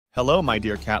Hello, my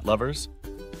dear cat lovers.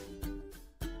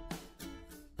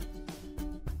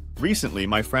 Recently,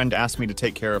 my friend asked me to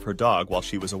take care of her dog while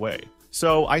she was away.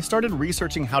 So I started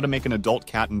researching how to make an adult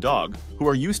cat and dog who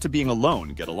are used to being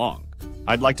alone get along.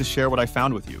 I'd like to share what I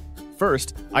found with you.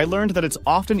 First, I learned that it's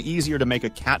often easier to make a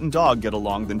cat and dog get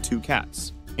along than two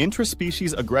cats.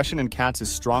 Intraspecies aggression in cats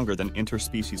is stronger than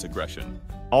interspecies aggression.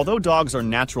 Although dogs are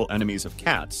natural enemies of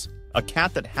cats, a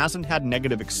cat that hasn't had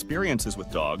negative experiences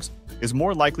with dogs is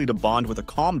more likely to bond with a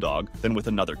calm dog than with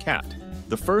another cat.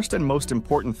 The first and most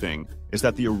important thing is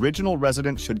that the original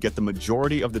resident should get the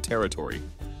majority of the territory,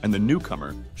 and the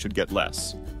newcomer should get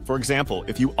less. For example,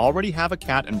 if you already have a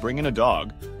cat and bring in a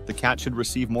dog, the cat should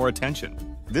receive more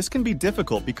attention. This can be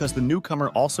difficult because the newcomer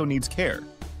also needs care,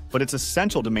 but it's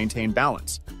essential to maintain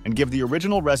balance and give the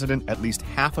original resident at least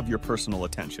half of your personal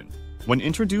attention. When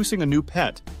introducing a new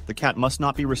pet, the cat must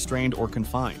not be restrained or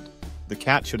confined. The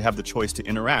cat should have the choice to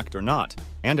interact or not,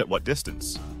 and at what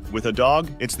distance. With a dog,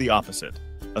 it's the opposite.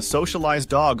 A socialized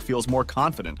dog feels more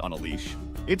confident on a leash.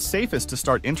 It's safest to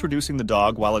start introducing the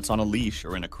dog while it's on a leash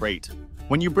or in a crate.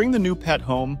 When you bring the new pet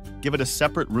home, give it a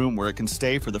separate room where it can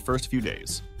stay for the first few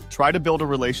days. Try to build a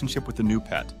relationship with the new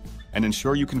pet, and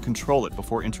ensure you can control it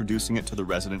before introducing it to the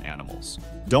resident animals.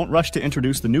 Don't rush to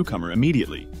introduce the newcomer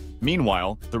immediately.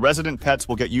 Meanwhile, the resident pets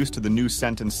will get used to the new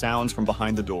scent and sounds from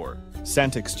behind the door.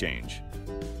 Scent exchange.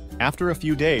 After a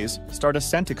few days, start a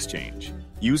scent exchange.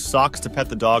 Use socks to pet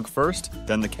the dog first,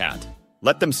 then the cat.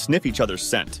 Let them sniff each other's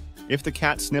scent. If the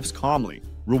cat sniffs calmly,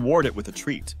 reward it with a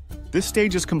treat. This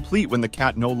stage is complete when the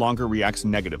cat no longer reacts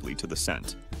negatively to the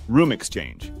scent. Room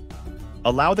exchange.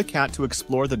 Allow the cat to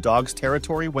explore the dog's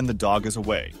territory when the dog is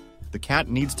away. The cat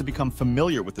needs to become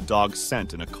familiar with the dog's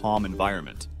scent in a calm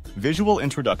environment. Visual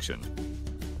introduction.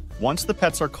 Once the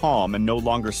pets are calm and no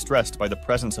longer stressed by the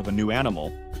presence of a new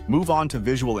animal, move on to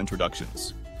visual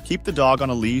introductions. Keep the dog on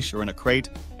a leash or in a crate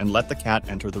and let the cat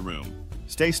enter the room.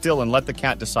 Stay still and let the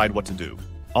cat decide what to do.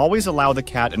 Always allow the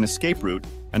cat an escape route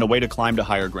and a way to climb to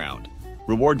higher ground.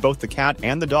 Reward both the cat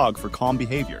and the dog for calm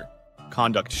behavior.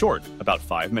 Conduct short, about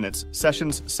 5 minutes,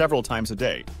 sessions several times a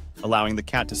day, allowing the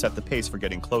cat to set the pace for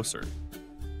getting closer.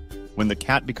 When the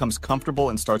cat becomes comfortable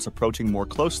and starts approaching more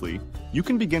closely, you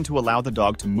can begin to allow the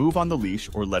dog to move on the leash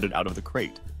or let it out of the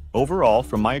crate. Overall,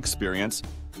 from my experience,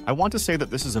 I want to say that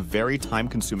this is a very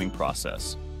time-consuming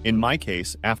process. In my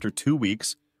case, after 2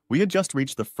 weeks, we had just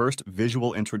reached the first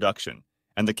visual introduction,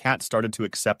 and the cat started to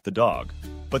accept the dog.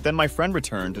 But then my friend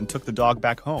returned and took the dog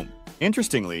back home.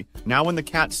 Interestingly, now when the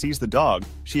cat sees the dog,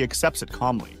 she accepts it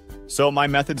calmly. So my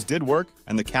methods did work,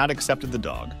 and the cat accepted the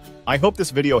dog. I hope this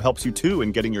video helps you too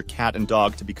in getting your cat and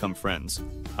dog to become friends.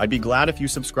 I'd be glad if you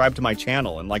subscribe to my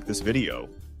channel and like this video.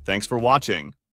 Thanks for watching.